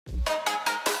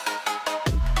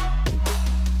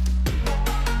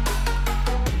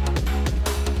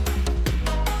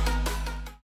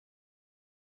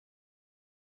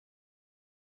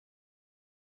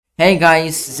Hey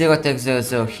guys,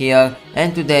 ZeroTech00 here,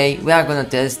 and today we are gonna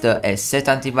test the ESET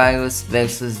Antivirus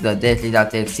versus the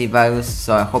Deadly.exe virus.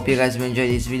 So I hope you guys will enjoy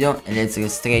this video, and let's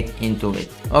get straight into it.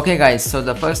 Okay guys, so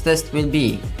the first test will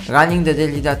be running the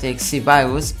Deadly.exe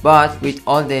virus but with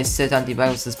all the ESET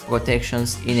Antivirus's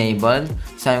protections enabled.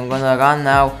 So I'm gonna run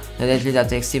now the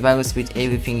Deadly.exe virus with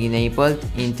everything enabled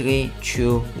in 3,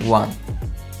 2, 1.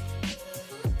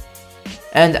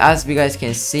 And as you guys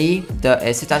can see, the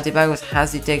ESET Antivirus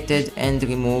has detected and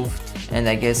removed and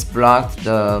I guess blocked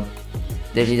the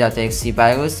Deadly.exe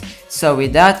virus. So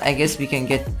with that, I guess we can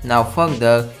get now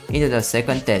further into the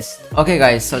second test. Okay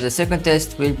guys, so the second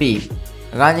test will be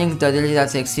running the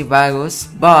Deadly.exe virus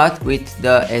but with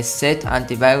the ESET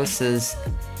Antivirus's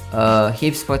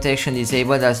HIPS protection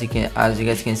disabled. As you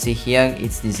guys can see here,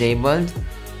 it's disabled.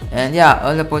 And yeah,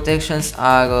 all the protections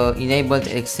are enabled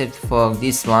except for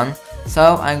this one.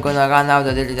 So I'm gonna run out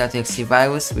the Deadly.exe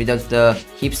virus without the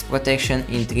HIPS protection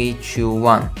in 3, 2,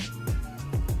 1.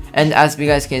 And as you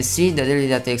guys can see, the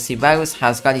Deadly.exe virus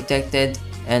has got detected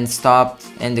and stopped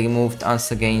and removed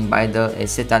once again by the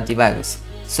ESET Antivirus.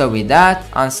 So with that,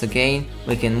 once again,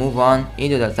 we can move on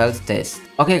into the third test.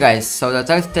 Okay guys, so the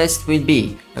third test will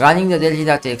be running the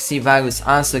Deadly.exe virus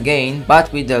once again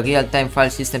but with the real-time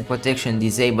file system protection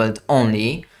disabled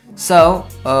only. So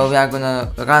we are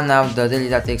gonna run out the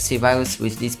Deadly.exe virus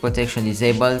with this protection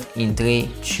disabled in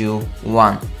 3, 2,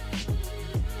 1.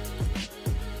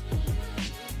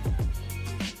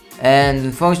 And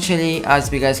unfortunately, as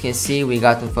you guys can see, we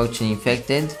got unfortunately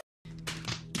infected.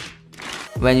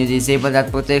 When you disable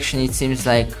that protection, it seems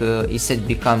like ESET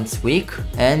becomes weak,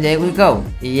 and there we go.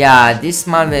 Yeah, this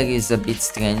malware is a bit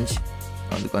strange,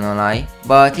 not gonna lie,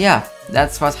 but yeah,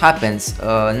 that's what happens.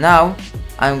 Now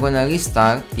I'm gonna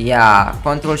restart. Yeah,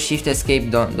 Ctrl-Shift-Escape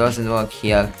doesn't work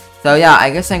here. So yeah, I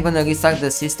guess I'm gonna restart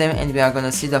the system and we are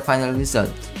gonna see the final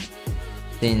result,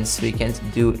 since we can't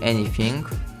do anything.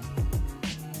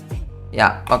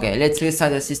 Yeah, okay, let's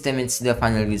restart the system and see the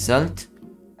final result.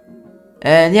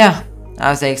 And yeah,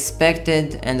 as I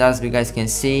expected and as you guys can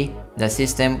see, the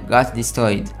system got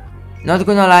destroyed. Not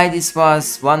gonna lie, this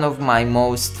was one of my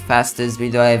most fastest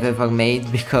video I've ever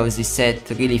made because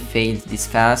ESET really failed this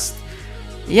fast.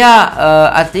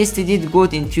 Yeah, at least it did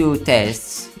good in 2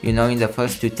 tests, you know, in the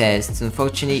first 2 tests.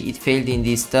 Unfortunately, it failed in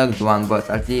this third one, but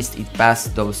at least it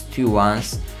passed those 2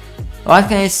 ones. What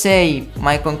can I say?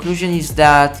 My conclusion is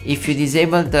that if you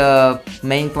disable the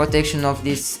main protection of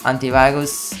this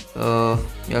antivirus,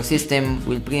 your system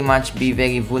will pretty much be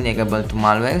very vulnerable to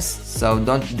malwares, so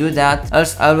don't do that.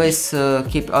 Always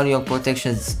keep all your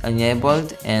protections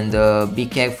enabled and be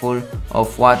careful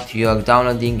of what you're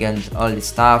downloading and all this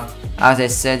stuff. As I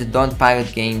said, don't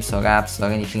pirate games or apps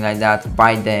or anything like that,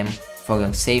 buy them for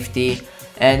your safety.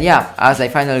 And yeah, as a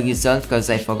final result,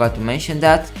 because I forgot to mention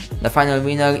that, the final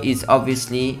winner is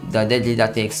obviously the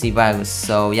Deadly.exe virus.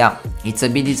 So yeah, it's a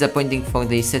bit disappointing for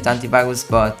the ESET Antivirus,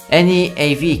 but any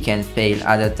AV can fail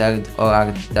at the third or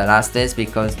at the last test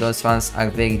because those ones are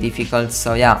very difficult.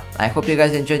 So yeah, I hope you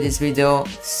guys enjoyed this video.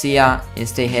 See ya and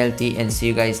stay healthy, and see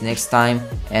you guys next time.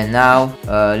 And now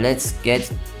let's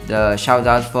get the shout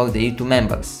out for the YouTube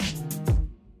members.